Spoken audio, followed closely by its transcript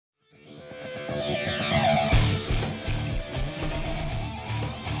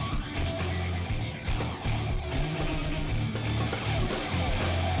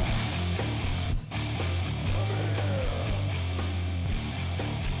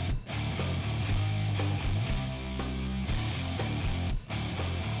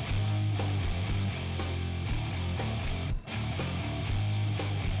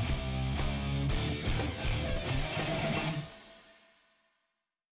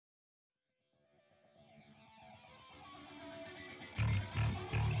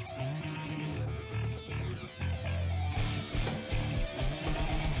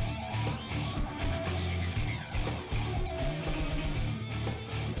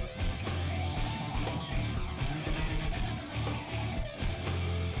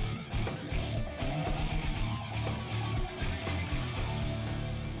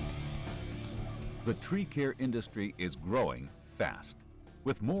The tree care industry is growing fast.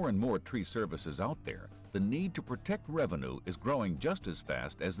 With more and more tree services out there, the need to protect revenue is growing just as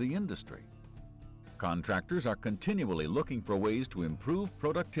fast as the industry. Contractors are continually looking for ways to improve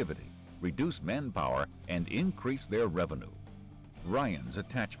productivity, reduce manpower, and increase their revenue. Ryan's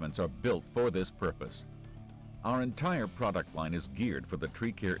attachments are built for this purpose. Our entire product line is geared for the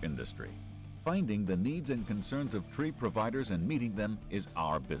tree care industry. Finding the needs and concerns of tree providers and meeting them is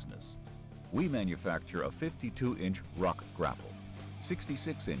our business. We manufacture a 52-inch rock grapple,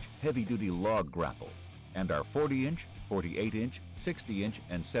 66-inch heavy-duty log grapple, and our 40-inch, 48-inch, 60-inch,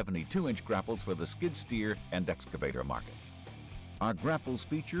 and 72-inch grapples for the skid steer and excavator market. Our grapples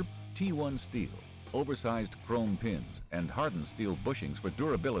feature T1 steel, oversized chrome pins, and hardened steel bushings for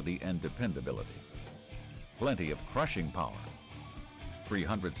durability and dependability. Plenty of crushing power,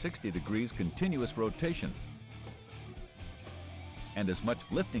 360 degrees continuous rotation, and as much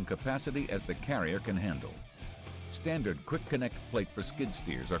lifting capacity as the carrier can handle. Standard quick connect plate for skid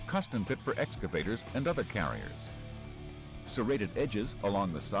steers are custom fit for excavators and other carriers. Serrated edges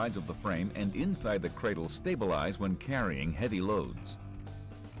along the sides of the frame and inside the cradle stabilize when carrying heavy loads.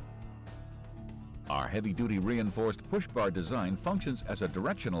 Our heavy-duty reinforced push bar design functions as a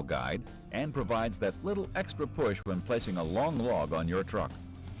directional guide and provides that little extra push when placing a long log on your truck.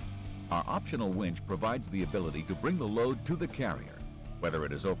 Our optional winch provides the ability to bring the load to the carrier, whether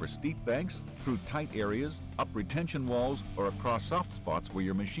it is over steep banks, through tight areas, up retention walls, or across soft spots where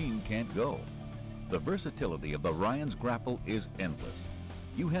your machine can't go. The versatility of the Ryan's grapple is endless.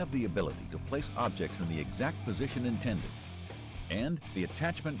 You have the ability to place objects in the exact position intended. And the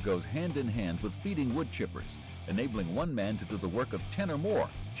attachment goes hand in hand with feeding wood chippers, enabling one man to do the work of 10 or more,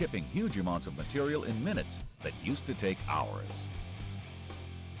 chipping huge amounts of material in minutes that used to take hours.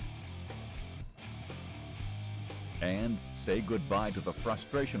 And say goodbye to the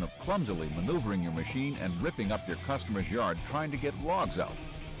frustration of clumsily maneuvering your machine and ripping up your customer's yard trying to get logs out.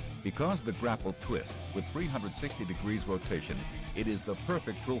 Because the grapple twists with 360 degrees rotation, it is the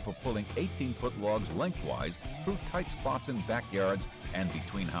perfect tool for pulling 18-foot logs lengthwise through tight spots in backyards and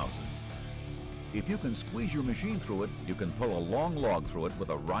between houses. If you can squeeze your machine through it, you can pull a long log through it with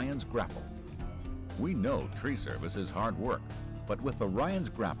a Ryan's grapple. We know tree service is hard work, but with the Ryan's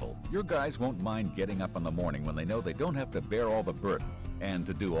grapple, your guys won't mind getting up in the morning when they know they don't have to bear all the burden and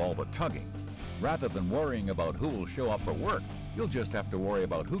to do all the tugging. Rather than worrying about who will show up for work, you'll just have to worry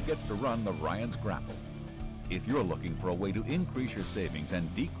about who gets to run the Ryan's grapple. If you're looking for a way to increase your savings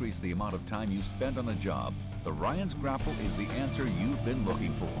and decrease the amount of time you spend on a job, the Ryan's grapple is the answer you've been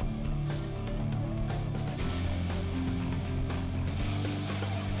looking for.